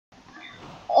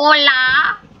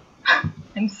Hola!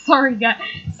 I'm sorry guys.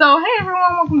 So hey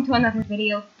everyone, welcome to another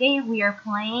video. Today we are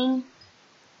playing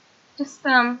just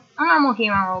a normal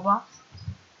game on Roblox.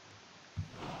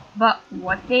 But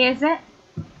what day is it?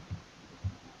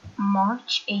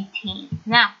 March 18th.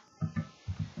 Now,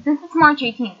 since it's March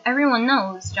 18th, everyone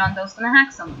knows John Doe's gonna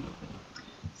hack someone.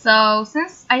 So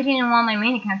since I didn't want my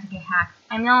main account to get hacked,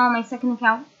 I'm now on my second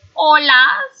account.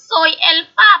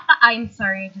 HolaSoyElPapa! I'm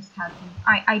sorry, I just had to.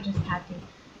 I just had to.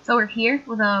 So we're here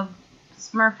with a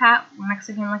Smurf hat,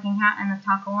 Mexican looking hat, and a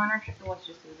taco on our shirt. Let's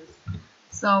just do this.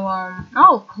 So,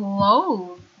 oh,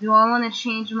 clothes. Do I want to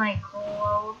change my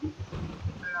clothes? No,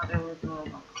 there was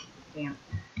Roblox. Damn.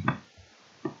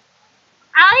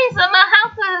 Guys, I'm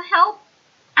about to help.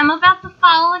 I'm about to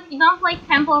follow. If you don't play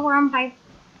Temple Run by...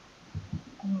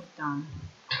 I'm dumb.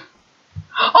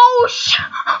 Oh,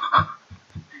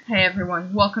 Hey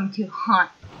everyone, welcome to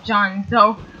John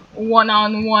Doe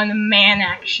one-on-one man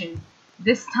action.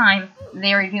 This time,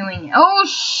 they're doing it. Oh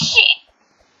shit!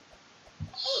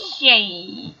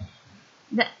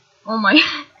 Oh my...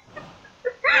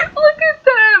 Look at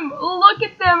them! Look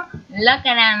at them! Look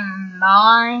at them,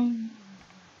 boy!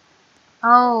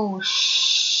 Oh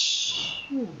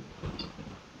shoot!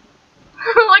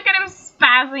 Look at him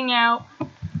spazzing out.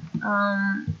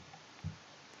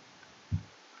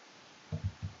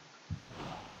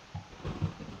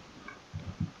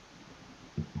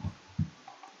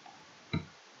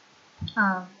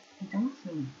 You don't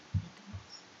see me.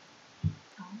 You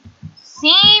don't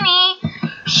see me.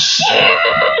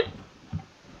 Shit!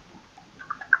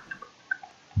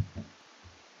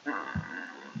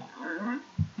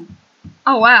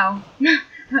 Oh wow.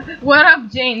 What up,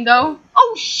 Jane Doe?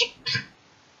 Oh shit!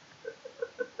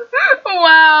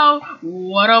 Wow.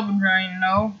 What up, Jane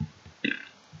Doe?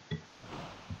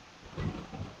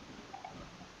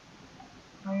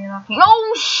 Are you knocking?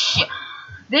 Oh shit!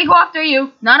 They go after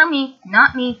you. Not on me.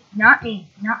 Not me. Not me.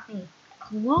 Not me.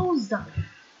 Close the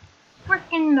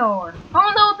freaking door.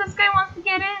 Oh no, this guy wants to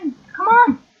get in. Come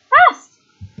on. Fast.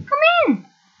 Come in.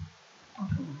 Oh,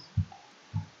 goodness.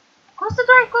 Close the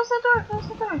door. Close the door. Close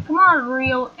the door. Come on,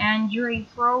 real Andrew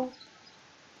throws.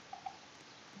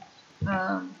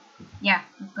 Yeah.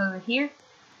 Let's go over here.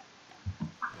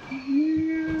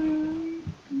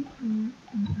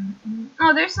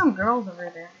 Oh, there's some girls over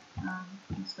there.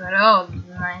 Oh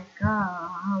my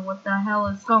god, what the hell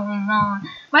is going on?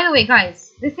 By the way,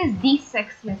 guys, this is the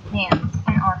sexiest dance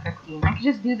in R15. I could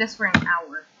just do this for an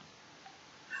hour.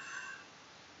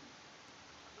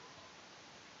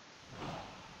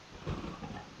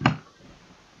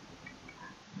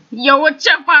 Yo, what's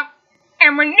up,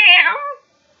 Eminem?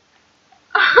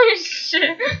 Oh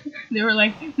shit. They were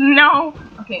like, no.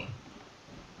 Okay.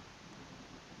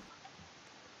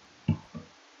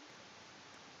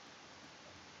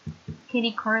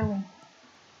 Kitty Carly.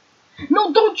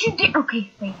 No, don't you dare. Okay,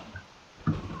 thank you.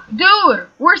 Dude,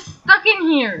 we're stuck in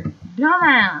here.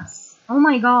 Dumbass. Oh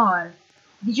my god.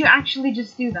 Did you actually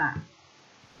just do that?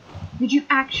 Did you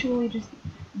actually just...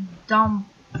 Dumb...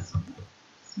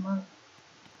 Smurf.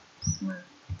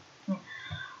 Yeah.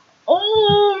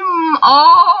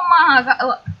 Oh my god.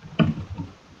 Look.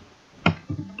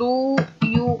 Do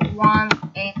you want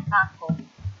a taco? Do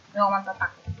you want a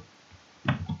taco?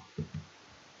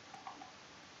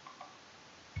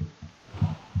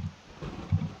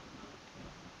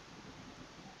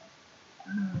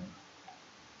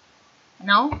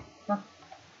 No?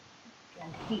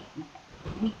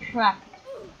 We trapped.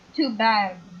 Too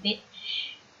bad,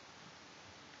 bitch.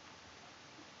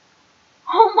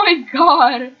 Oh my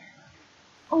god!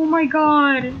 Oh my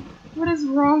god! What is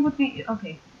wrong with the...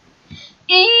 Okay.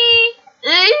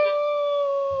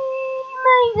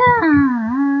 My god!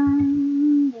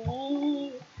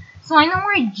 So I know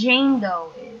where Jane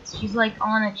Doe is. She's like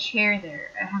on a chair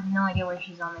there. I have no idea where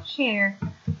she's on the chair.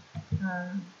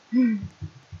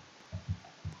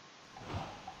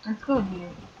 Let's go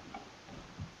here.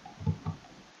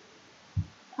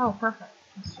 Oh, perfect.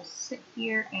 Let's just sit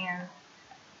here and...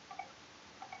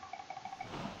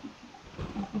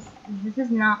 This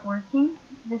is not working.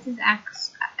 This is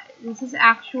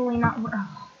actually not working.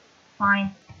 Oh,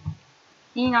 fine.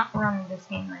 Do not run this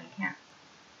game that you can't.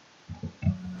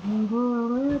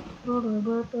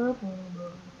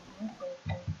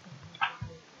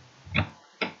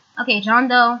 Okay, John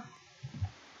Doe.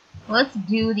 Let's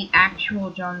do the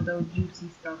actual John Doe juicy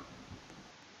stuff.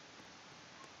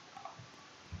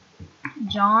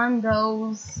 John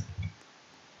Doe's.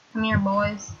 Come here,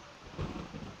 boys.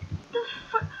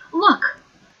 Look!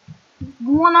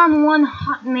 One-on-one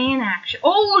hot man action.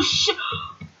 Oh shit!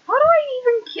 How do I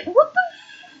even kill? What the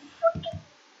fucking...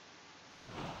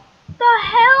 The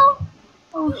hell?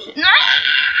 Oh Oh shit. Look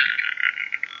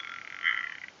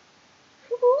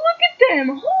at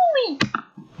them! Holy!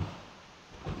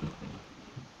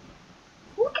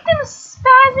 Look at them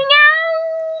spazzing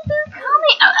out! They're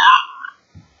coming!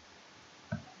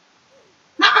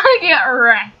 Get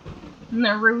wrecked.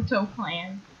 Naruto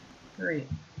clan. Great.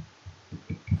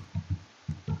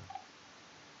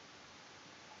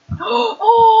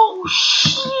 Oh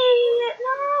shit!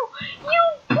 No! You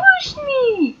pushed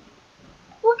me!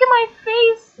 Look at my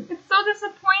face! It's so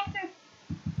disappointed.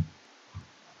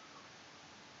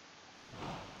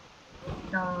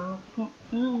 Don't look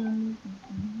at me.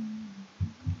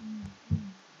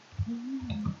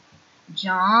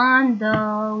 John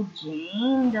Doe,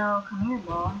 Jane Doe, come here,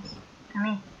 boss. Come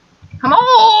here. Come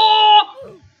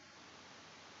on!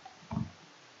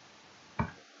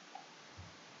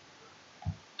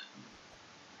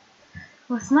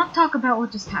 Let's not talk about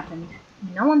what just happened.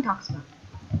 No one talks about it.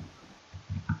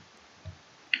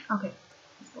 Okay,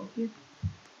 let's go here.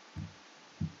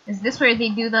 Is this where they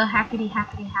do the hackety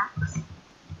hacks?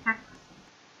 Hacks?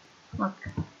 Look,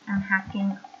 I'm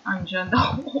hacking on John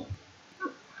Doe.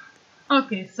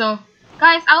 Okay, so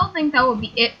guys, I don't think that will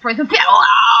be it for the video.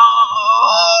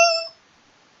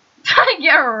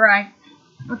 Get right.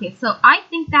 Okay, so I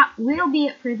think that will be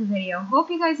it for the video. Hope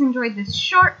you guys enjoyed this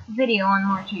short video on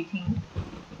March 18th.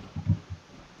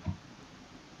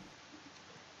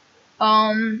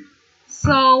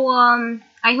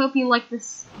 I hope you like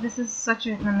this. This is such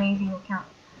an amazing account.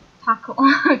 Taco.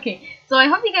 Okay, so I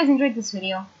hope you guys enjoyed this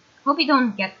video. Hope you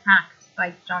don't get hacked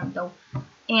by John Doe.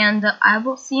 And I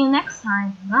will see you next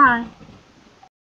time. Bye.